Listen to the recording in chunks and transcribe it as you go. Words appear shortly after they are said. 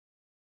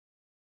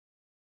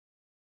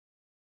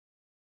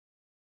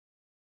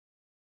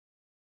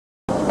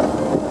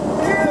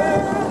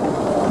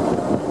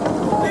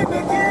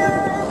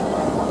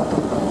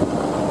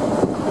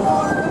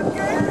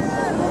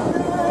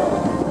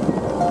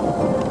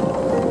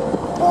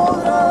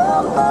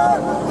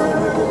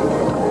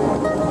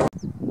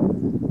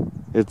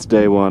It's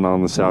day one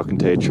on the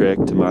Salkantay Trek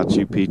to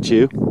Machu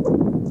Picchu.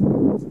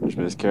 There's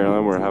Miss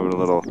Carolyn. We're having a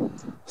little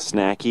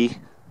snacky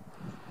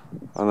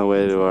on the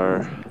way to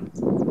our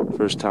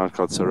first town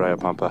called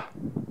Pampa.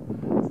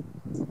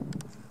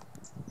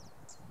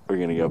 We're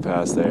gonna go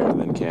past there and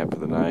then camp for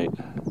the night.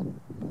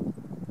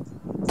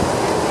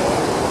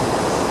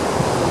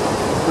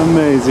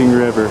 Amazing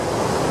river.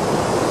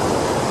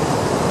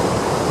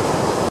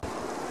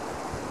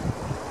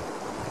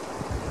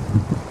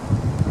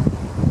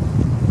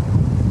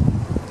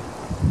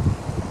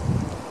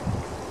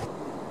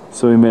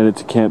 So we made it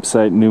to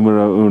campsite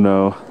numero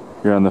uno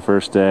here on the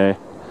first day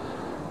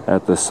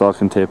at the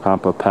Salkantay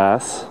Pampa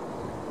Pass.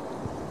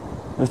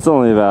 It's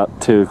only about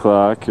 2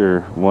 o'clock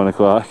or 1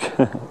 o'clock,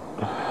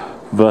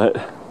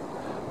 but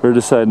we're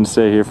deciding to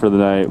stay here for the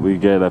night. We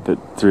get up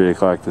at 3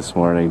 o'clock this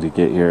morning to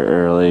get here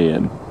early,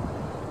 and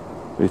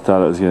we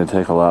thought it was going to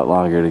take a lot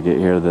longer to get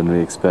here than we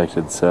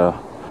expected. So,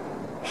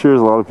 sure,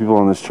 there's a lot of people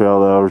on this trail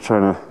though. We're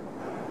trying to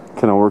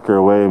kind of work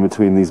our way in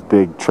between these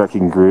big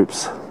trekking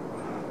groups.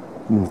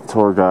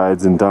 Tour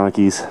guides and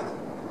donkeys.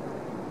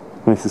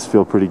 Makes us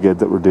feel pretty good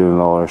that we're doing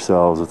it all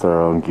ourselves with our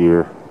own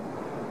gear.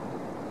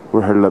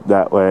 We're headed up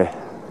that way.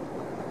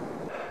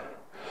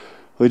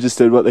 We just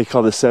did what they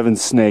call the 7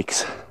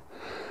 snakes.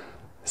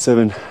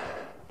 7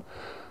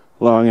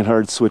 long and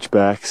hard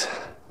switchbacks.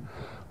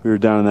 We were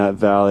down in that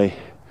valley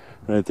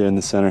right there in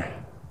the center.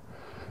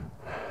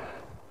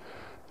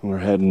 And we're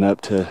heading up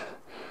to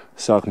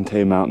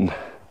Salkantay Mountain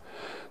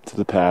to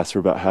the pass. We're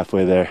about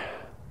halfway there.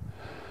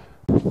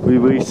 We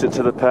reached it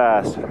to the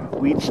pass.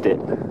 Reached it.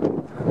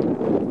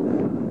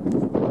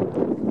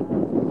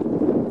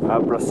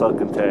 Abra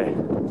Salkantay.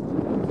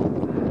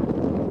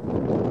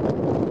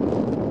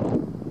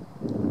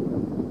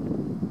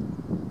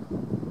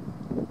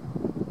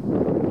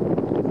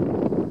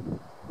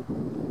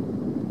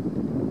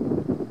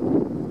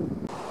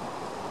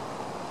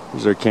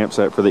 Here's our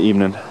campsite for the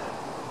evening.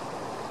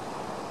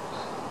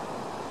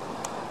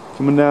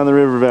 Coming down the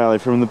river valley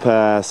from the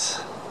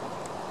pass.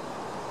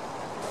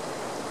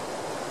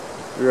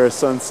 We're at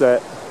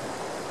sunset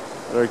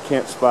at our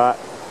camp spot.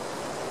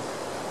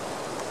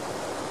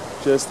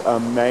 Just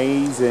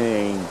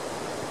amazing.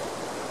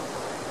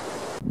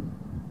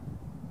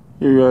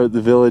 Here we are at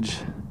the village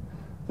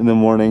in the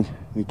morning.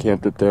 We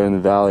camped up there in the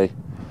valley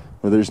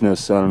where there's no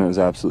sun and it was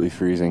absolutely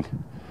freezing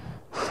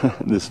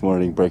this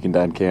morning, breaking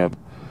down camp.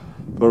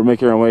 But we're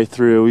making our way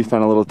through. We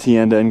found a little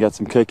tienda and got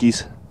some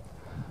cookies.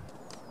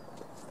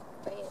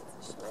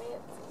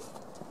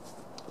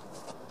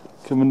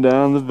 Coming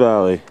down the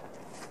valley.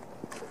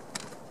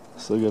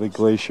 Still got a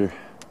glacier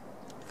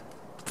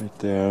right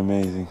there,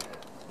 amazing.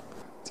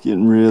 It's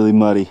getting really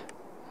muddy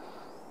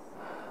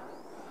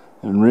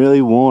and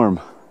really warm.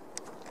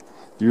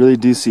 You really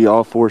do see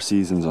all 4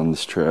 seasons on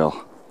this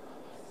trail.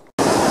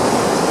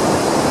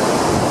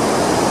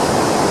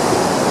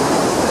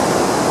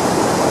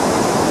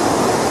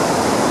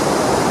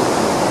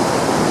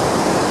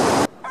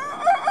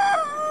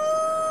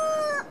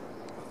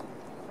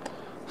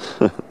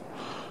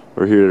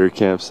 We're here at our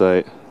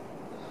campsite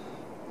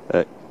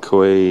at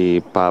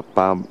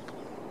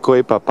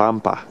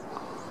Pampa.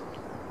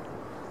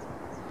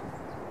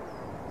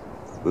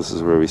 This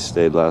is where we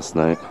stayed last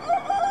night,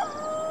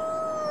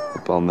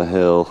 up on the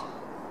hill.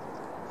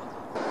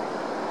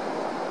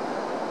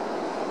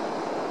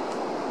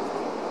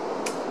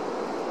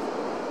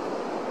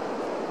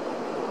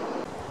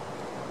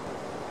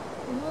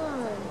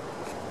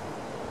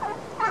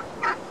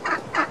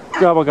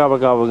 Gobble, gobble,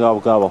 gobble,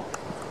 gobble, gobble.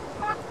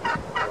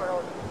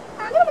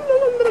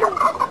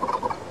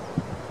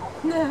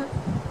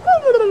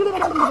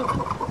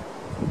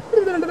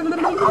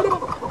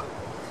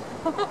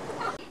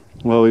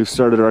 Well, we've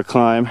started our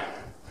climb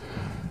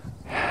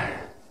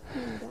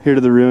here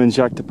to the ruins,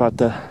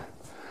 Jactapata,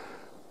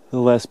 the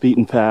less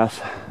beaten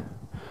path,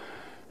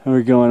 and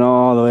we're going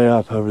all the way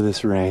up over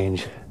this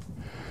range.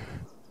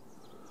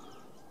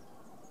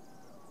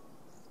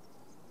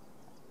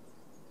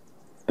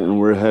 And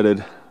we're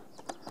headed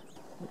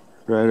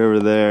right over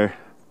there.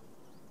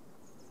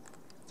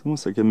 It's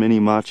almost like a mini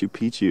Machu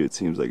Picchu, it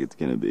seems like it's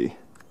gonna be.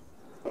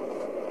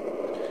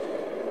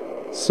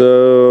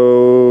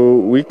 So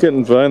we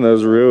couldn't find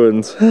those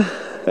ruins.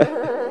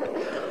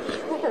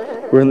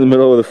 We're in the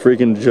middle of the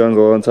freaking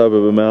jungle on top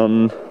of a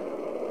mountain.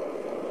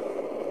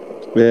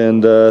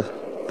 And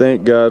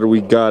thank God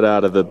we got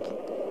out of the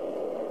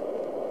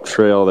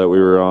trail that we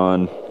were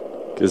on,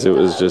 because it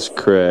was just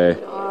cray.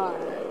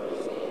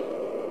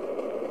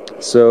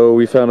 So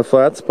we found a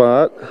flat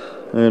spot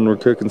and we're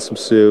cooking some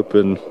soup,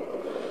 and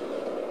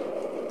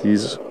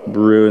these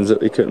ruins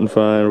that we couldn't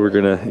find we're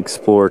gonna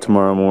explore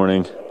tomorrow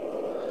morning.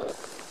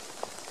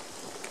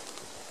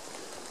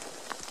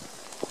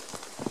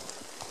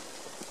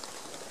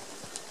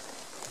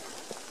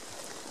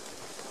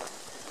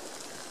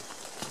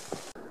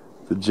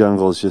 The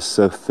jungle is just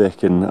so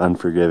thick and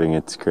unforgiving,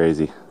 it's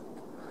crazy.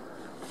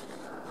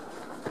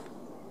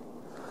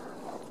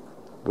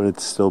 But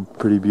it's still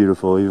pretty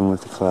beautiful even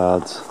with the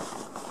clouds.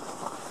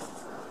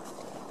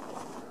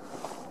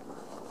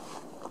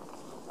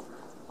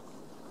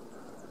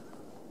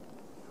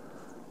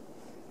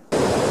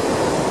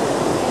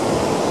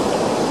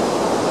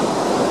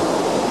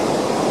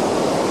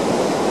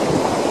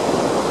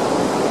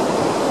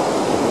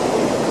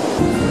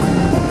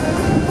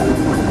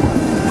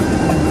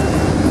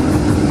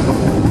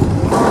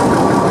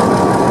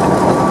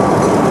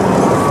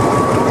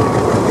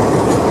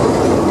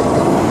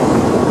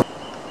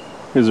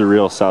 Here's a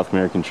real South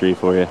American tree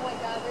for you. Oh my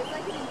god, there's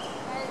like an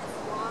intense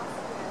wasp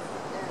nest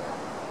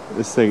there.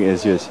 This thing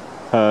is just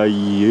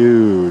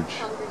huge.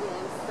 Hunger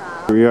Games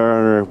style. We are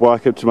on our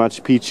walk up to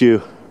Machu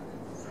Picchu.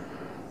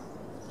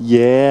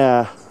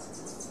 Yeah.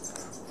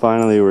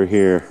 Finally we're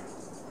here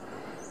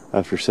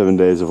after 7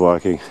 days of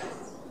walking.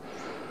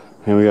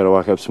 And we gotta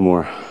walk up some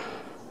more.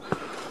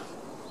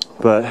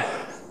 But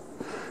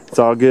it's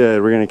all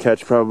good. We're gonna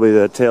catch probably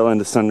the tail end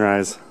of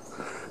sunrise.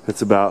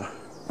 It's about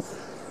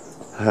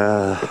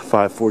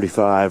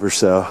 5:45 or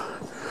so.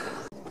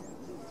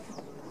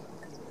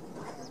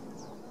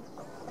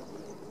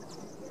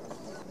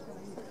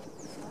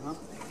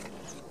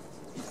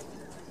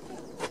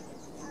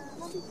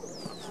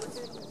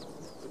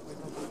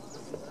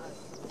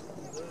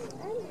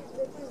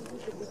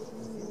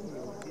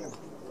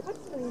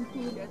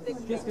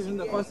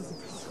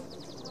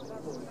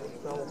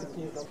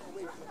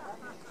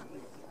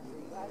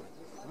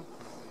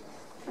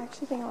 I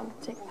actually think I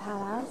want to take the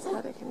hat out so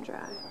that it can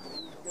dry.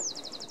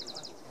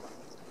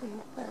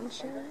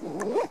 Sunshine.